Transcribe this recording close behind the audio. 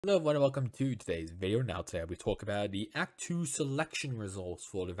Hello everyone and welcome to today's video. Now today we talk about the Act 2 selection results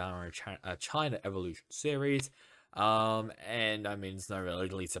for the Valorant China Evolution series. And I mean, it's not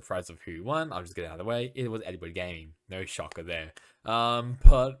really surprise of who won. I'll just get it out of the way. It was Edward Gaming. No shocker there.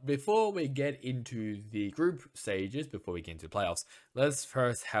 But before we get into the group stages, before we get into the playoffs, let's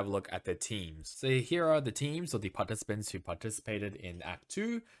first have a look at the teams. So here are the teams of the participants who participated in Act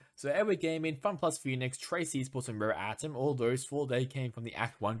 2. So Edward Gaming, FunPlus Phoenix, Trace Esports, and Rare Atom, all those four, they came from the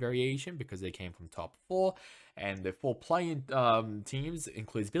Act 1 variation because they came from top 4. And the 4 playing teams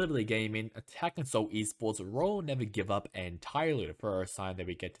includes Bilibili Gaming, Attack and Soul Esports, Royal Never Give Up, and Tyler, the first time that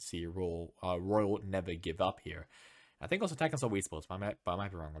we get to see Royal Never Give Up here. I think also Attack and Soul Esports, but I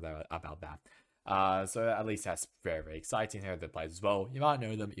might be wrong about that. So at least that's very, very exciting here. The players as well. You might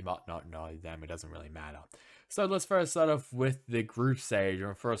know them, you might not know them. It doesn't really matter. So let's first start off with the group stage.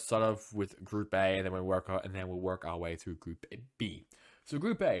 We'll first start off with Group A, and then we'll work our way through Group B. So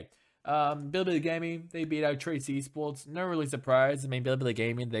Group A, Bilibili Gaming, they beat out Trace Esports. No really surprise. I mean, Bilibili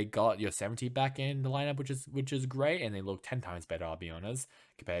Gaming, they got Yosemite back in the lineup, which is great, and they look 10 times better, I'll be honest,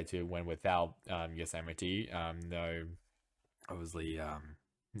 compared to when without Yosemite. No, obviously,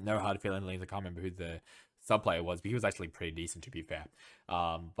 no hard feelings. I can't remember who the sub player was, but he was actually pretty decent, to be fair.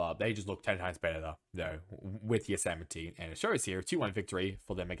 But they just look 10 times better though with Yosemite, and it shows here 2-1 victory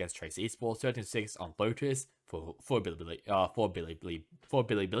for them against Trace Esports, 13-6 on Lotus for Bilibili.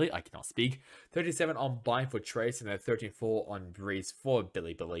 I cannot speak. 37 on Bind for Trace, and then 13-4 on Breeze for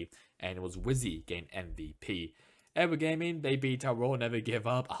Bilibili, and it was Wizzy gained MVP. Ever Gaming, they beat our Royal Never Give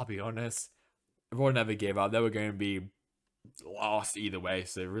Up. I'll be honest, Royal Never Give Up. They were going to be lost either way,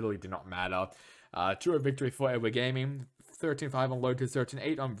 so it really did not matter. 2-0 victory for Edward Gaming, 13-5 on Lotus,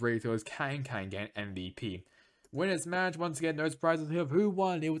 13-8 on Breeze. It was Kang gained MVP. Winners match, once again, no surprises of who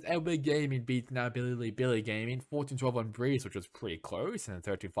won. It was Edward Gaming beating out Bilibili Gaming, 14-12 on Breeze, which was pretty close, and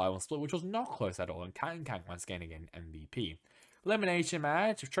then 13-5 on Split, which was not close at all, and Kang once again MVP. Elimination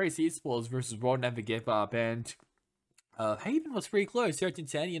match, Trace Esports versus Royal Never Give Up, and Haven was pretty close,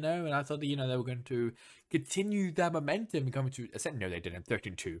 13-10, and I thought that, they were going to continue that momentum and coming to Ascent. No, they didn't,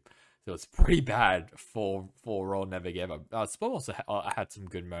 13-2. So it's pretty bad for Royal Never Give Up. Spot also had some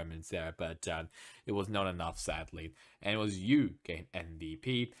good moments there, but it was not enough, sadly. And it was you gained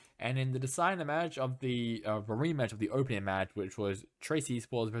MVP. And in the deciding match of the rematch of the opening match, which was Trace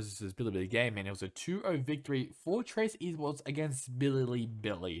Esports versus Bilibili Gaming, it was a 2-0 victory for Trace Esports against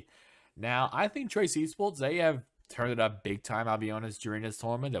Bilibili. Now, I think Trace Esports, they have turned it up big time, I'll be honest, during this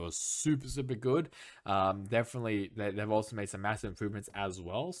tournament. That was super good. Definitely, they've also made some massive improvements as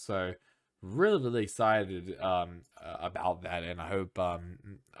well, so really excited about that. And I hope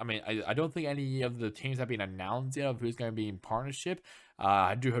I don't think any of the teams have been announced yet of who's going to be in partnership.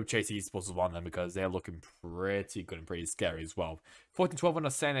 I do hope Chase Esports is one of them, because they're looking pretty good and pretty scary as well. 14-12 on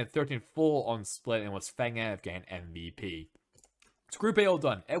Ascent and 13-4 on Split, and was Fang gained MVP. So Group A all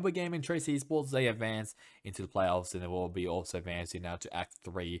done. Edward Gaming and Trace Esports, they advance into the playoffs, and they will be also advancing now to Act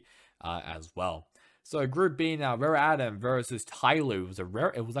 3 as well. So Group B now, Rare Atom versus Tyloo.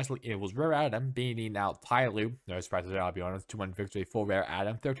 It was Rare Atom beating out Tyloo. No surprise there, I'll be honest. 2-1 victory for Rare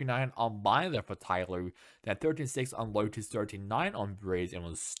Atom. 39 on Binder for Tyloo. Then 13-6 on Lotus, 39 on Breeze, and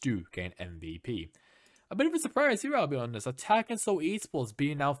was Stu gained MVP. A bit of a surprise here, I'll be honest. Attack and Soul Esports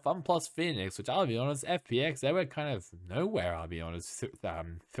beating out FunPlus Phoenix, which I'll be honest, FPX, they were kind of nowhere, I'll be honest,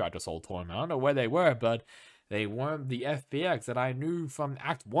 throughout this whole tournament. I don't know where they were, but they weren't the FPX that I knew from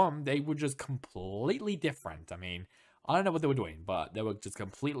Act 1. They were just completely different. I mean, I don't know what they were doing, but they were just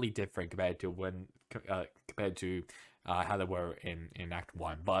completely different compared to how they were in Act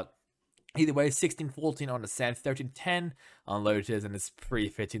 1. But either way, 16-14 on Ascent, 13-10 on Lotus, and it's pretty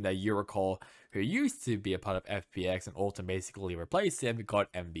fitting that Eurocall, who used to be a part of FPX and Alton basically replaced him,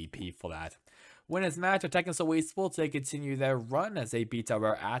 got MVP for that. Winners match, Attack and Soul Esports, they continue their run as they beat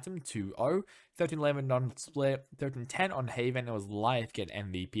our Atom 2-0, 13-11 on Split, 13-10 on Haven. It was Life get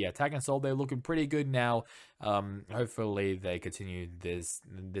MVP. Attack and Soul, they're looking pretty good now. Hopefully they continue this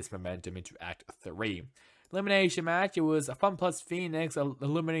momentum into Act 3. Elimination match, it was FunPlus Phoenix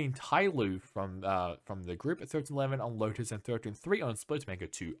eliminating Tyloo from the group at 13-11 on Lotus and 13-3 on Split to make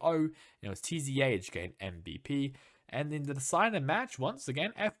it 2-0. And it was TZH gained MVP. And in the deciding match, once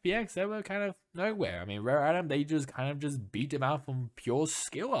again, FPX, they were kind of nowhere. I mean, Rare Atom, they just kind of just beat them out from pure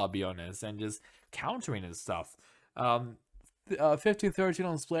skill, I'll be honest, and just countering and stuff. 15-13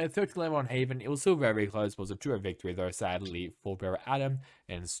 on Split, 13-11 on Haven. It was still very close. It was a 2-0 victory, though, sadly, for Rare Atom,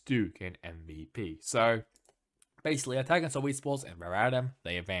 and Stu gained MVP. So basically, Attack and Soul Esports and Rare Atom,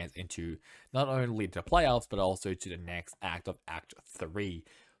 they advance into not only the playoffs, but also to the next act of Act 3.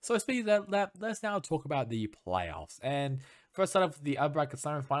 So speaking of that, let's now talk about the playoffs. And First out of the bracket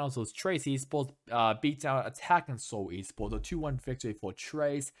semifinals was Trace Esports beat out Attack and Soul Esports, a 2-1 victory for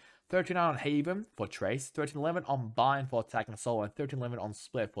Trace. 13-9 on Haven for Trace, 13-11 on Bind for Attack and Soul, and 13-11 on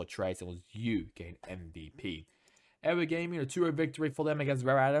Split for Trace. It was you getting MVP. Ever Gaming, a 2-0 victory for them against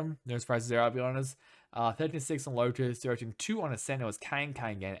Rare Adam. No surprises there, I'll be honest. 13-6 on Lotus, 13-2 on Ascend. It was Kang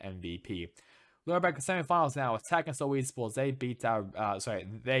getting MVP. Lower bracket semifinals now. Attack and Soul Esports, they beat out,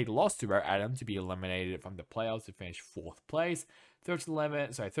 they lost to Rare Adam to be eliminated from the playoffs to finish 4th place.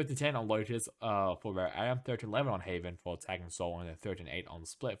 13-10 on Lotus for Rare Adam, 13-11 on Haven for Attack and Soul, and then 13-8 on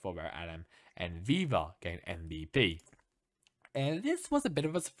Split for Rare Adam, and Viva getting MVP. And this was a bit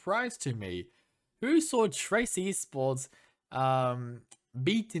of a surprise to me. Who saw Trace Esports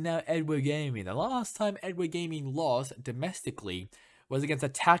beating out Edward Gaming? The last time Edward Gaming lost domestically was against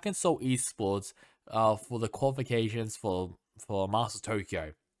Attack and Soul Esports for the qualifications for Masters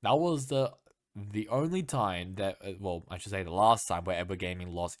Tokyo. That was the only time that, well, I should say the last time where Edward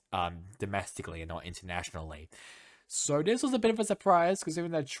Gaming lost domestically and not internationally. So this was a bit of a surprise,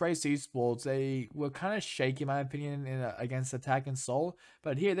 considering that Trace Esports, they were kind of shaky in my opinion against Attack and Soul.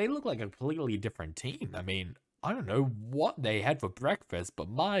 But here, they look like a completely different team. I mean, I don't know what they had for breakfast, but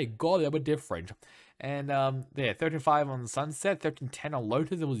my god, they were different. And yeah, 13-5 on Sunset, 13-10 on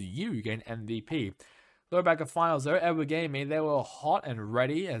Lotus. It was you getting MVP. Lower bracket finals, though, Ever Gaming, they were hot and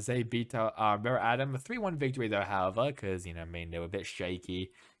ready as they beat Rare Adam. A 3-1 victory, though, however, because, you know, I mean, they were a bit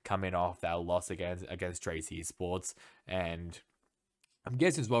shaky coming off that loss against Trace Esports. And I'm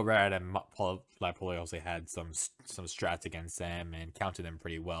guessing as well, Rare Adam probably also had some strats against them and countered them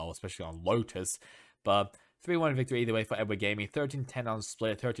pretty well, especially on Lotus. But 3-1 victory either way for Edward Gaming, 13-10 on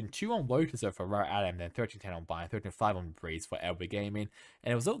Split, 13-2 on Lotus for Rare Adam, then 13-10 on Bind, 13-5 on Breeze for Edward Gaming.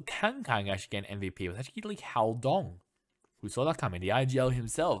 And it was little Kang actually getting MVP. It was actually Hao Dong, who saw that coming, the IGL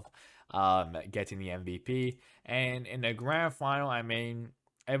himself, getting the MVP. And in the grand final, I mean,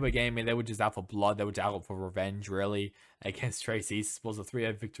 Edward Gaming, they were just out for blood, they were just out for revenge, really, against Trace Esports. A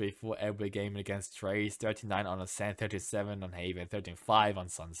 3-0 victory for Edward Gaming against Trace, 13-9 on Ascent, 13-7 on Haven, 13-5 on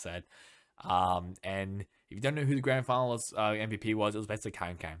Sunset. And if you don't know who the grand finals MVP was, it was basically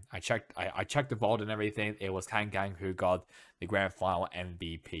Kang. I checked the vault and everything. It was Kang who got the grand final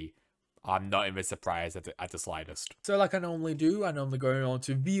MVP. I'm not even surprised at the slightest. So like I normally do, I normally go on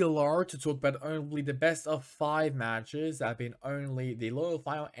to VLR to talk about only the best of 5 matches that have been only the lower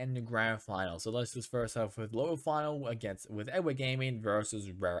final and the grand final. So let's just first off with lower final with Edward Gaming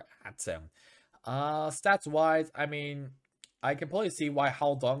versus Rare Atom. Stats wise, I mean, I can probably see why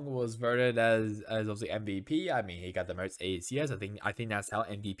Hao Dong was voted as obviously MVP. I mean, he got the most ACS. I think that's how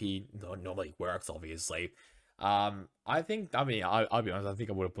MVP normally works, obviously. I'll be honest, I think I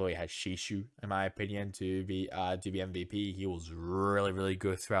would have probably had Shishu, in my opinion, to be MVP. He was really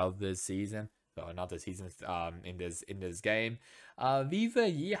good throughout this season. So not this season, in this game. Viva,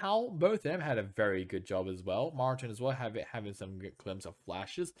 Yihao, both of them had a very good job as well. Martin as well, having some good glimpses of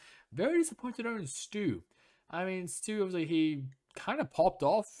flashes. Very disappointed on Stu. I mean, Stu, obviously, he kind of popped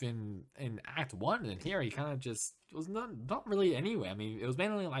off in Act 1, and here he kind of just was not really anywhere. I mean, it was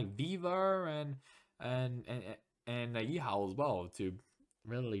mainly like Viva and Yihao as well to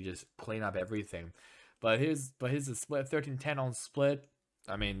really just clean up everything. But here's a split, 13-10 on Split.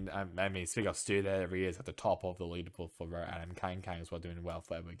 I mean, speaking of Stu, there he is at the top of the leaderboard for Rare Adam. Kang as well, doing well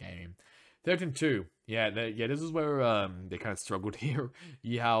for every game. 13-2. Yeah, this is where they kind of struggled here.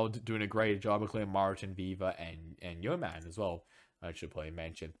 Yihao doing a great job of clearing Martin, Viva, and Yoman as well. I should probably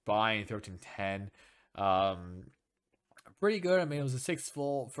mention. Buying 13-10. Pretty good. I mean, it was a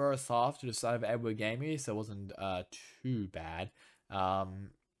 6-4 first half to the side of Edward Gaming, so it wasn't too bad. Oh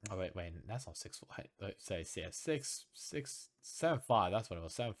wait, that's not 6-4. Let's say 7-5. That's what it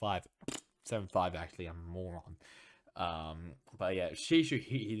was. 7-5. 7-5 actually. I'm a moron. But yeah, Shishu,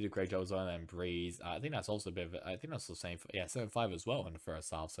 he did a great job as well, and Breeze. I think that's also a bit of I think that's the same for 7-5 as well in the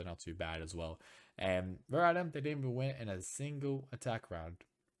first half, so not too bad as well. And Rare Adam, they didn't even win in a single attack round.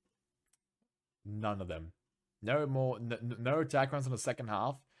 None of them. No attack rounds in the second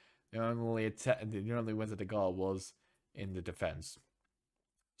half. The only wins that they got was in the defense.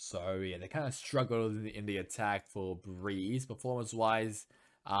 So yeah, they kind of struggled in the attack for Breeze. Performance wise,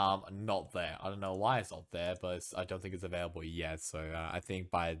 not there. I don't know why it's not there, but I don't think it's available yet. So I think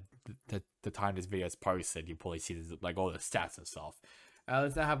by the time this video is posted, you probably see this, like all the stats and stuff.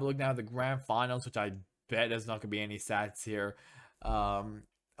 Let's now have a look now at the grand finals, which I bet there's not gonna be any stats here.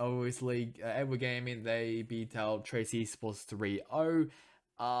 Obviously, Edward Gaming, they beat out Trace Esports 3-0.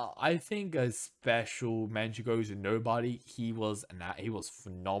 I think a special mention goes to Nobody. He was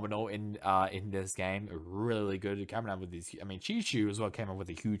phenomenal in this game. Really good. Coming out with these, I mean, Chishu as well came up with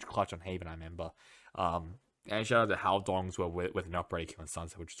a huge clutch on Haven, I remember. And shout out to Hal Dongs with an upgrade on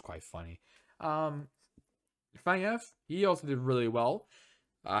Sunset, which is quite funny. Fang F, he also did really well.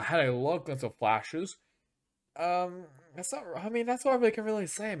 Had a lot of guns of flashes. That's not. I mean, that's all I can really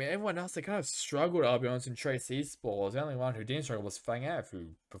say. I mean, everyone else they kind of struggled. I'll be honest. In Trace Esports, the only one who didn't struggle was Fang F, who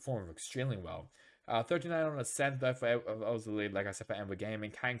performed extremely well. 39 on the center for obviously, like I said, for Ember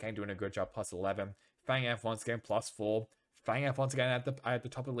Gaming. Kang doing a good job, plus 11. Fang F once again plus 4. Fang F once again at the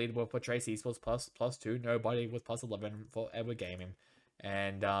top of the leaderboard for Trace Esports plus 2. Nobody with plus 11 for Ember Gaming,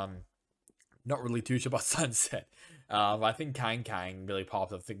 and not really too sure about Sunset. I think Kang really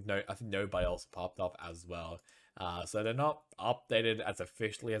popped up. I think nobody else popped up as well. So they're not updated as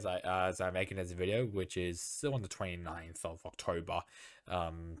officially as I'm making this video, which is still on the 29th of October.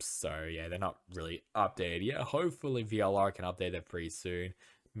 So yeah, they're not really updated yet. Hopefully VLR can update it pretty soon.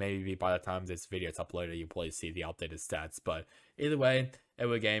 Maybe by the time this video is uploaded, you'll probably see the updated stats. But either way,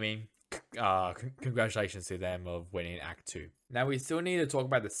 Ever Gaming, congratulations to them of winning Act 2. Now we still need to talk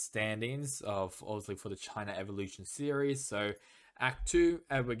about the standings of obviously for the China Evolution series. So Act 2,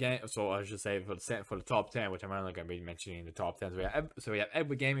 Ever Gaming, so I should say for the top 10, which I'm only going to be mentioning the top 10. So we have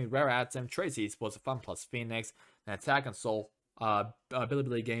Ever Gaming, Rare Atom, Trace Esports, Fun Plus Phoenix, and Attack and Soul,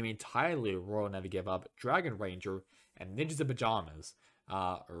 Bilibili Gaming, Tyler, Royal Never Give Up, Dragon Ranger, and Ninjas in Pajamas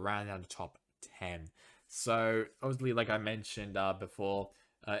around down the top 10. So obviously, like I mentioned before,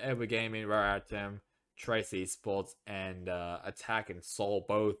 Ever Gaming, Rare Atom, Trace Esports, and Attack and Soul,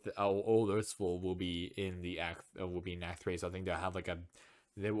 both all those four will be in the Act 3. So I think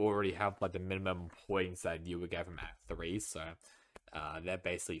they will already have like the minimum points that you would get from Act 3. So they're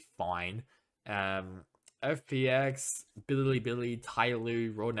basically fine. FPX, Billy,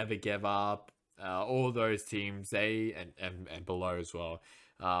 Tyloo, Raw Never Give Up, all those teams, they and below as well.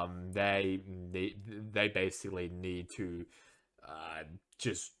 They basically need to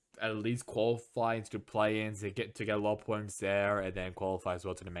just at least qualify into play-ins to get a lot of points there, and then qualify as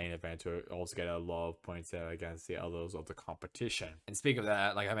well to the main event to also get a lot of points there against the others of the competition. And speaking of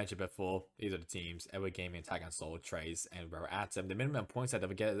that, like I mentioned before, these are the teams: Ever Gaming, Attack and Soul, Trace, and Rare Atom. The minimum points that they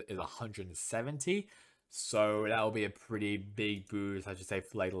would get is 170. So that will be a pretty big boost, I should say,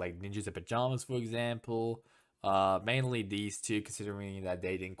 for like Ninjas in Pajamas, for example. Mainly these two, considering that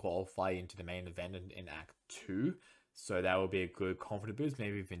they didn't qualify into the main event in Act 2. So that will be a good confidence boost.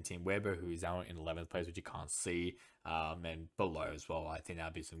 Maybe even Team Weber, who's out in 11th place, which you can't see. And below as well, I think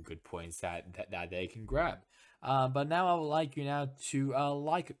that'll be some good points that they can grab. But now I would like you now to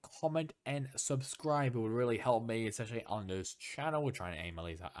like, comment, and subscribe. It would really help me, especially on this channel. We're trying to aim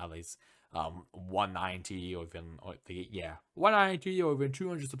at least 190 or even 190 or even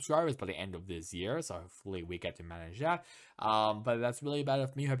 200 subscribers by the end of this year, so hopefully we get to manage that. But that's really about it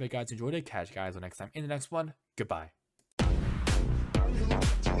for me. Hope you guys enjoyed it. Catch you guys next time in the next one. Goodbye.